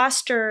just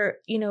foster,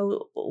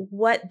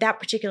 what that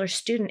particular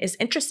student is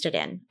interested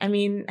in. I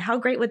mean, how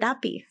great would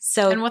that be?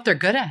 So, and what they're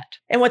good at.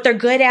 And what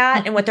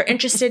they're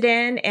interested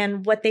in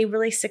and what they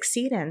really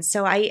succeed in.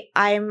 So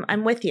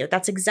I'm with you.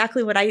 That's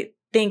exactly what I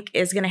think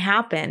is going to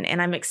happen.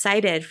 And I'm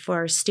excited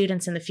for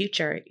students in the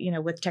future,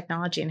 with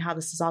technology and how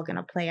this is all going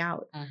to play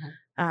out.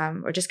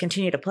 Or just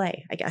continue to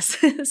play, I guess.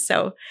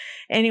 So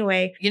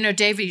anyway.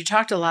 David, you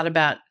talked a lot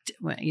about,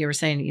 you were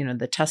saying,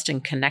 the Test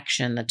and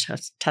Connection,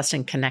 the Test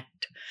and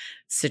Connect,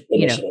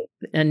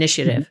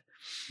 initiative.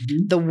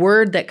 Mm-hmm. The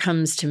word that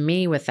comes to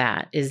me with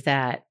that is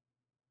that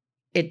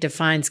it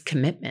defines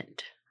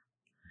commitment.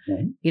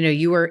 Mm-hmm.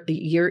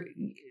 Your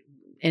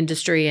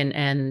industry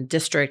and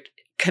district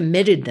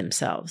committed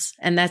themselves.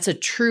 And that's a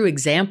true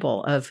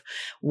example of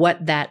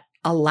what that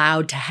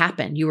allowed to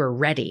happen. You were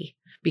ready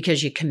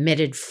because you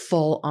committed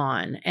full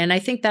on. And I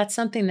think that's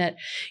something that,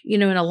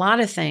 in a lot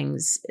of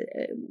things,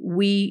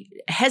 we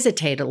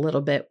hesitate a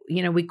little bit.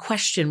 We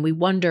question, we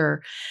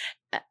wonder.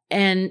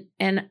 And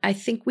I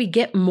think we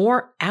get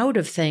more out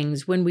of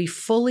things when we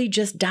fully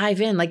just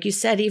dive in. Like you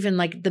said, even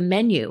like the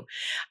menu,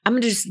 I'm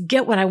going to just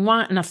get what I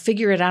want and I'll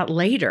figure it out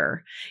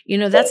later.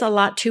 That's a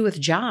lot too with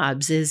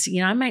jobs is,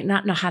 I might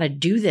not know how to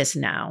do this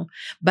now,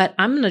 but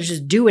I'm going to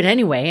just do it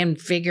anyway and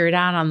figure it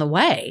out on the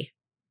way.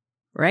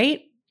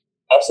 Right?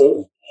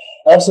 Absolutely.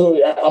 I'm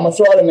going to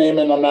throw out a name,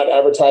 and I'm not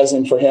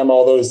advertising for him,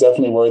 although he's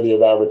definitely worthy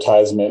of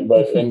advertisement.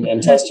 But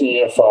in Testing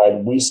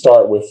Unified, we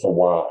start with the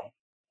why,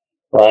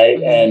 right?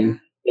 Mm-hmm. And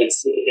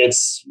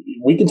it's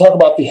we can talk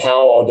about the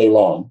how all day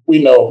long.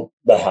 We know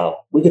the how.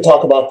 We can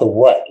talk about the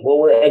what. Well,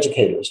 we're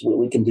educators.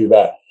 We can do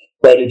that.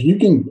 But if you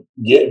can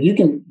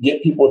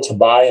get people to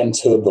buy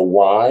into the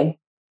why,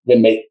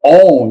 then they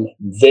own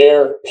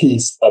their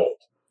piece of it.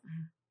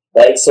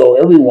 right? So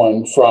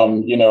everyone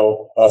from,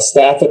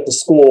 staff at the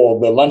school,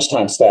 the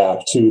lunchtime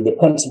staff, to the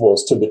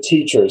principals, to the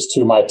teachers,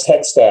 to my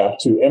tech staff,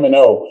 to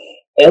M&O,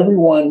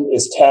 everyone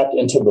is tapped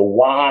into the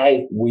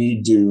why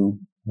we do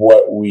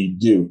what we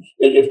do.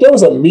 If there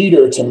was a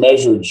meter to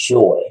measure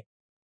joy,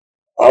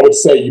 I would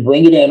say you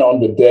bring it in on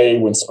the day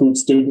when school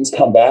students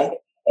come back,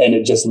 and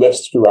it just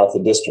lifts throughout the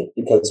district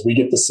because we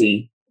get to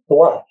see the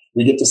why.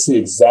 We get to see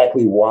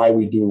exactly why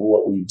we do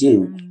what we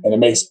do. And it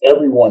makes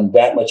everyone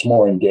that much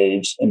more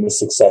engaged in the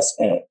success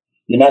in it.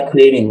 You're not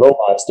creating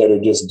robots that are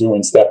just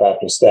doing step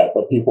after step,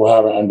 but people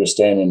have an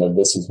understanding of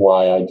this is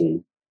why I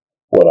do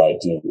what I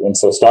do. And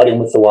so starting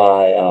with the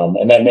why,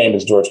 and that name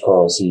is George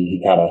Couros.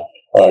 He kind of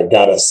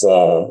got us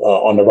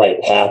on the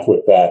right path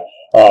with that.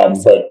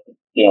 But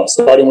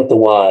starting with the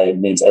why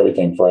means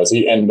everything for us.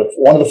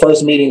 One of the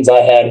first meetings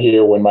I had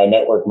here when my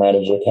network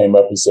manager came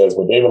up, he says,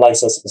 well, David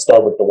likes us to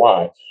start with the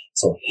why.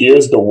 So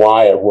here's the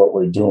why of what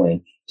we're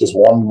doing. Just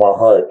warmed my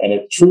heart. And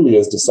it truly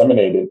is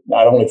disseminated,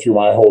 not only through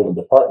my whole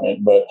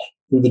department, but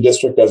through the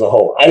district as a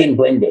whole. I didn't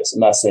bring this.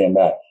 I'm not saying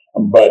that,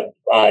 but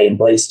I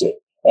embraced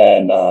it.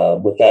 And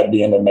with that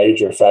being a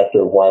major factor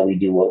of why we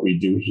do what we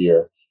do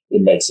here,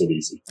 it makes it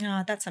easy.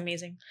 Oh, that's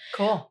amazing.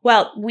 Cool.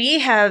 Well, we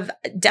have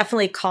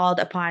definitely called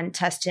upon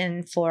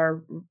Tustin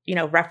for,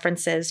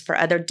 references for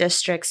other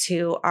districts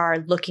who are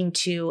looking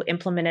to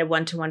implement a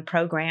one-to-one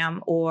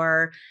program,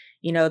 or,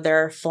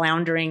 they're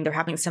floundering, they're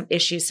having some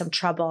issues, some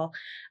trouble.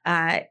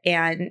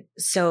 And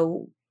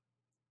so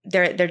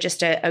they're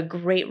just a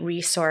great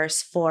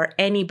resource for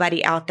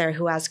anybody out there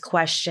who has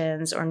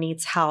questions or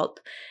needs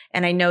help.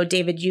 And I know,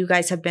 David, you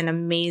guys have been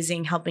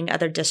amazing helping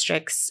other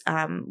districts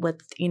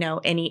with,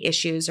 any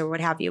issues or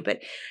what have you. But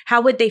how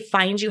would they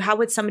find you? How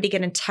would somebody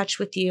get in touch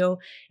with you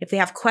if they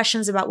have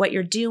questions about what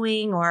you're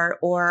doing,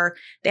 or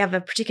they have a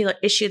particular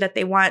issue that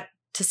they want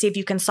to see if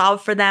you can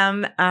solve for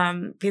them?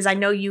 Because I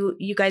know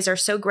you guys are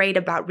so great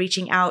about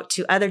reaching out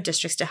to other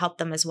districts to help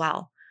them as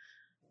well.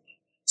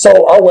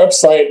 So our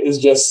website is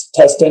just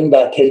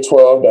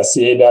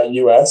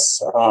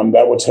tustin.k12.ca.us.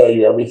 That will tell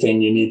you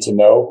everything you need to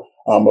know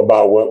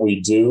about what we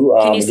do.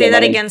 Can you say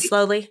that again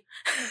slowly?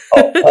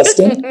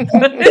 Tustin,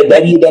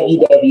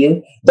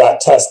 www.tustin,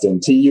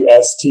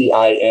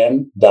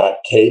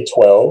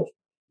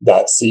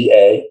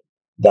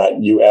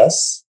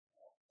 TUSTIN.K12.ca.us.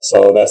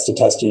 So that's the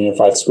Tustin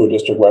Unified School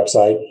District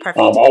website.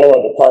 All of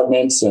our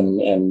departments and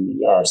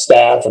our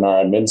staff and our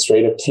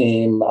administrative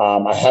team.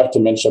 I have to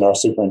mention our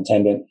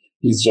superintendent.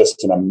 He's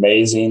just an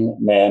amazing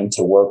man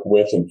to work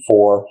with and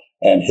for,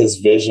 and his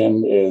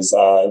vision is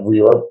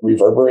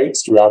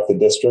reverberates throughout the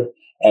district,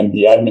 and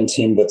the admin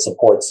team that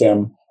supports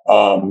him.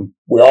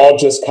 We're all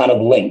just kind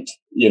of linked,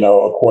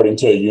 according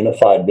to a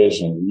unified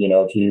vision.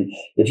 If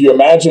you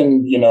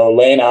imagine,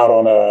 laying out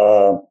on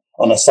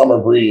a summer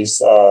breeze,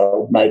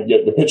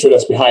 the picture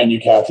that's behind you,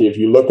 Kathy, if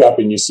you look up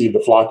and you see the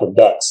flock of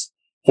ducks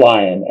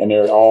flying, and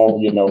they're all,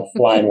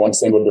 flying one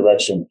single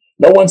direction.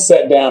 No one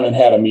sat down and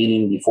had a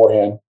meeting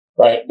beforehand.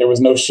 Right. There was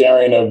no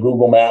sharing of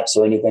Google Maps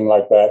or anything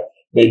like that.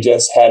 They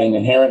just had an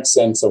inherent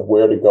sense of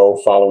where to go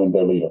following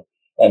their leader.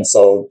 And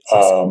so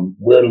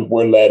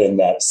we're led in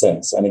that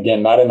sense. And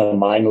again, not in a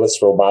mindless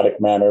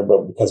robotic manner,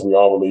 but because we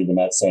all believe in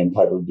that same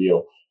type of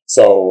deal.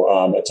 So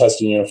at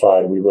Tustin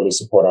Unified, we really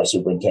support our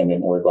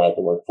superintendent, and we're glad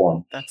to work for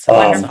him. That's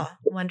wonderful.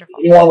 Wonderful.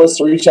 Anyone wants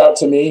to reach out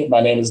to me,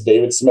 my name is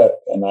David Smith,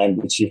 and I'm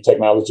the Chief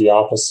Technology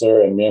Officer,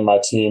 and me and my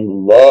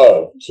team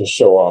love to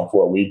show off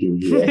what we do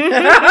here.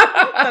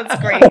 That's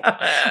great.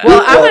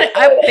 Well,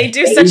 they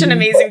do such an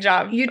amazing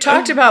job. You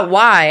talked about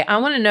why. I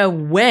want to know,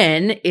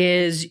 when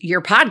is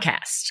your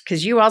podcast?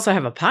 Because you also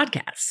have a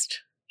podcast.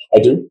 I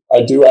do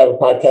have a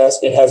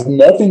podcast. It has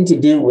nothing to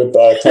do with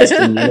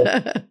Tustin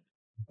Unified.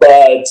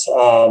 But,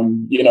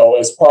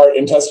 as part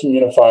in Tustin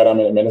Unified, I'm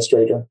an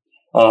administrator.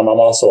 I'm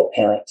also a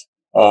parent.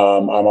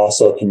 I'm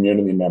also a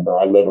community member.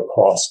 I live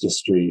across the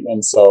street.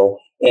 And so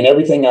in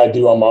everything I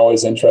do, I'm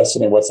always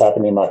interested in what's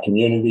happening in my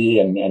community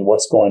and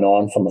what's going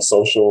on from a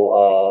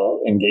social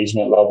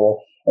engagement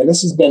level. And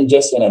this has been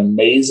just an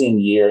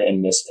amazing year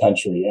in this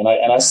country. And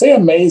I say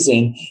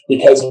amazing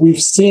because we've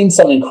seen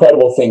some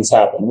incredible things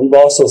happen. We've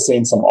also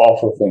seen some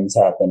awful things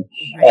happen.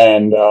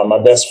 And my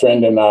best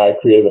friend and I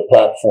created a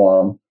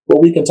platform where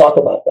we can talk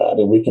about that,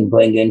 and we can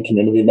bring in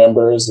community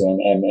members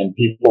and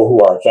people who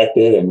are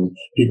affected, and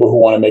people who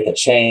want to make a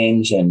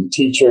change, and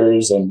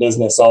teachers and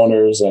business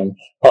owners and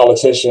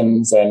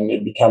politicians. And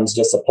it becomes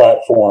just a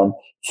platform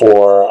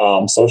for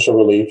social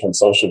relief and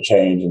social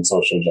change and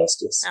social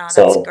justice. Oh,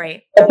 that's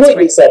great.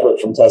 Completely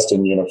separate from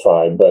Tustin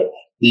Unified, but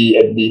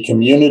the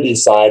community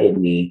side of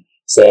me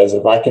says,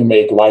 if I can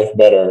make life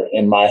better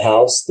in my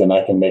house, then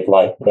I can make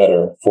life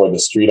better for the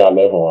street I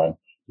live on,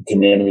 the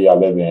community I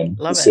live in,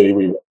 city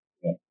we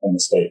in the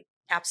state.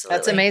 Absolutely.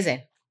 That's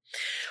amazing.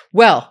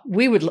 Well,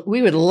 we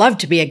would love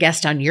to be a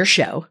guest on your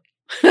show.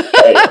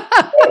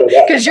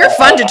 Because you're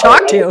fun to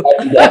talk to.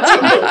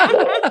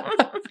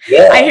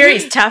 I hear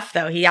he's tough,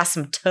 though. He asks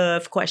some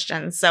tough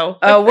questions. So,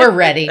 we're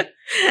ready.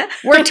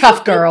 We're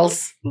tough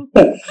girls.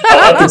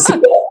 I can see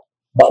that.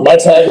 My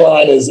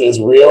tagline is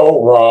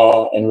real,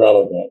 raw, and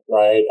relevant,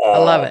 right? I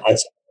love it. I tell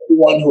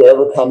everyone,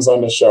 whoever comes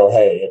on the show,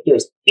 hey, if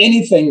there's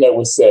anything that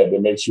was said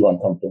that makes you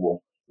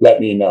uncomfortable, let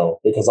me know,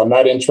 because I'm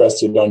not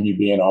interested in you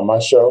being on my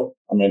show.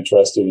 I'm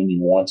interested in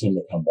you wanting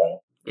to come back.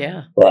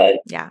 Yeah. Right.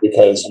 Yeah.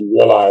 Because you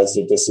realize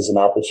that this is an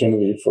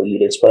opportunity for you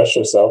to express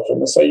yourself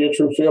and to say your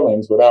true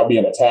feelings without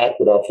being attacked,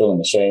 without feeling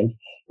ashamed,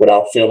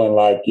 without feeling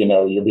like,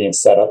 you're being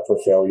set up for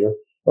failure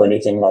or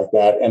anything like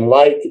that. And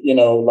like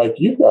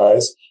you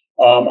guys,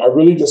 I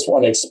really just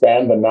want to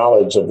expand the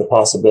knowledge of the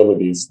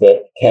possibilities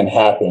that can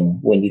happen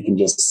when you can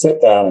just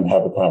sit down and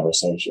have a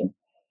conversation.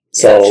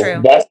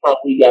 So that's how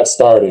we got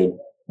started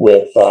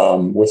with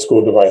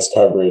school device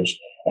coverage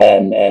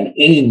and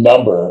any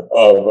number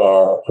of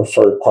our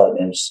preferred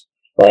partners,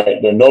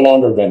 right? They're no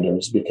longer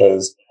vendors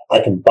because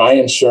I can buy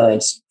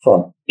insurance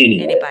from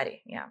anywhere.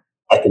 Anybody, yeah.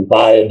 I can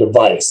buy a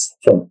device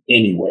from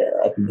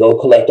anywhere. I can go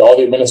collect all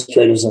the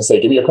administrators and say,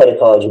 give me your credit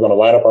cards. We're going to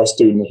line up our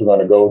students. We're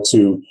going to go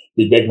to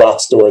the big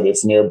box store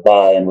that's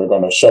nearby and we're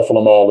going to shuffle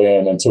them all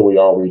in until we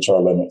all reach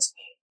our limits.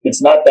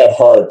 It's not that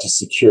hard to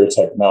secure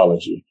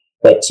technology,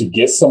 but to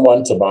get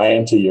someone to buy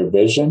into your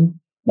vision,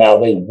 now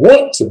they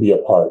want to be a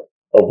part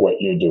of what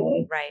you're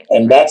doing. Right.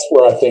 And that's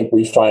where I think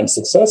we find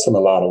success in a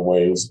lot of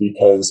ways,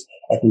 because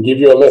I can give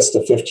you a list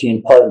of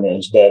 15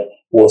 partners that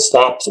will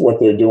stop what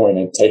they're doing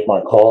and take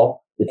my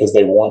call because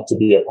they want to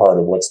be a part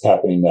of what's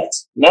happening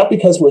next. Not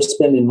because we're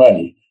spending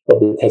money, but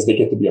because they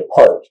get to be a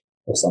part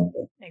of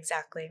something.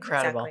 Exactly.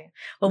 Incredible. Exactly.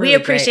 Well, Really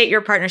we appreciate great.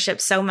 your partnership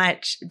so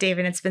much,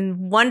 David. It's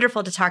been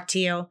wonderful to talk to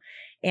you,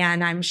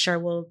 and I'm sure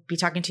we'll be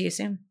talking to you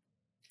soon.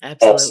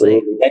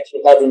 Absolutely. Thanks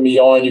for having me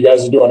on. You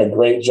guys are doing a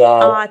great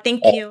job.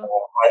 Thank you.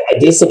 I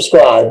did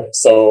subscribe,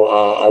 so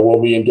I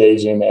will be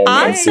engaging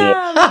and seeing.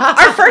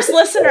 Our first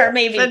listener,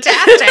 maybe.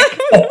 Fantastic.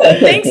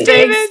 Thanks,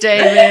 David. Thanks,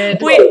 David. I'm an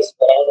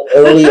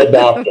early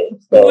adopter.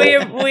 So.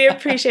 We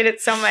appreciate it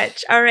so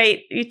much. All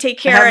right. You take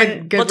care,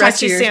 and we'll talk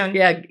to you soon.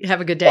 Yeah, have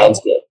a good day.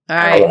 Sounds good. All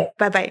right.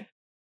 Bye-bye.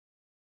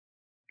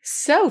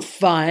 So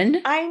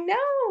fun. I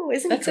know.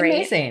 Isn't That's it great?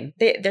 amazing.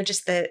 They're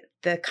just the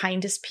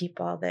kindest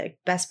people, the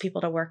best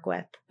people to work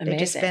with. Amazing. They've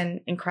just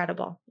been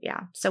incredible.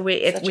 Yeah. So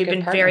we've good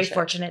been very partnership.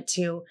 fortunate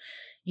to,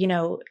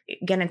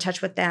 get in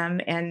touch with them,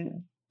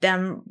 and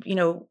them,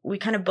 we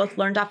kind of both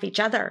learned off each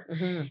other.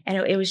 Mm-hmm. And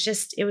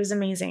it was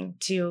amazing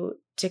to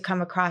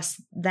come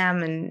across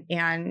them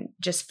and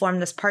just form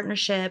this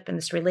partnership and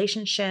this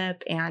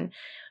relationship. And,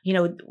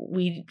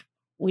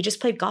 we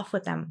just played golf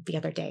with them the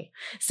other day.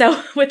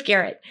 So with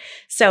Garrett.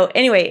 So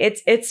anyway,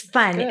 it's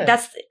fun. Good.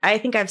 I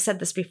think I've said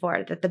this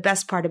before, that the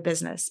best part of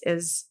business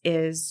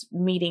is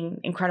meeting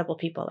incredible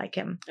people like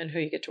him. And who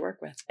you get to work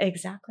with.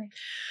 Exactly.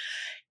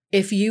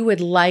 If you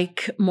would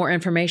like more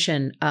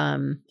information,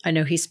 I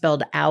know he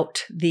spelled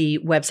out the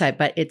website,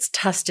 but it's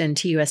Tustin,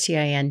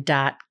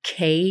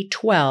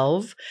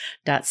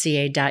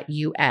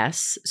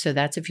 TUSTIN.K12.ca.US. So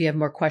that's if you have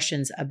more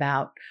questions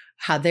about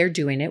how they're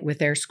doing it with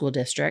their school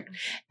district.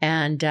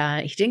 And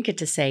he didn't get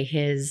to say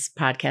his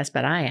podcast,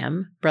 but I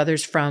am.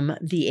 Brothers from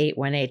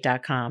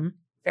the818.com.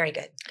 Very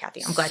good,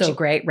 Kathy. I'm glad so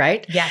great,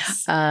 right?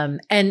 Yes.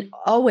 And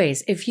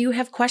always, if you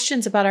have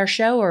questions about our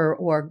show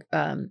or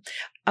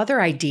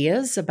other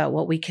ideas about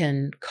what we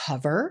can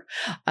cover,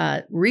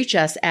 reach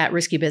us at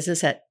Risky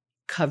Business at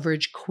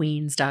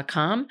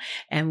coveragequeens.com.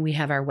 And we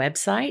have our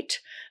website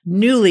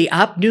newly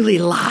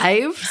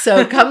live.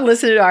 So come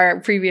listen to our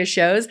previous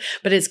shows,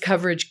 but it's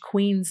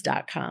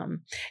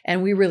coveragequeens.com.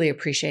 And we really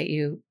appreciate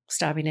you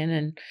stopping in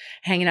and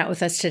hanging out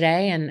with us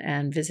today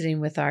and visiting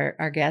with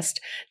our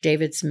guest,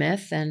 David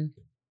Smith, and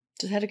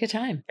just had a good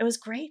time. It was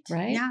great.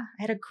 Right? Yeah.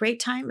 I had a great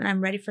time, and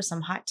I'm ready for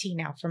some hot tea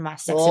now from my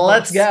sexy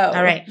Let's boss. go.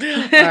 All right.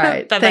 All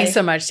right. Bye-bye. Thanks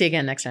so much. See you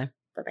again next time.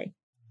 Bye-bye.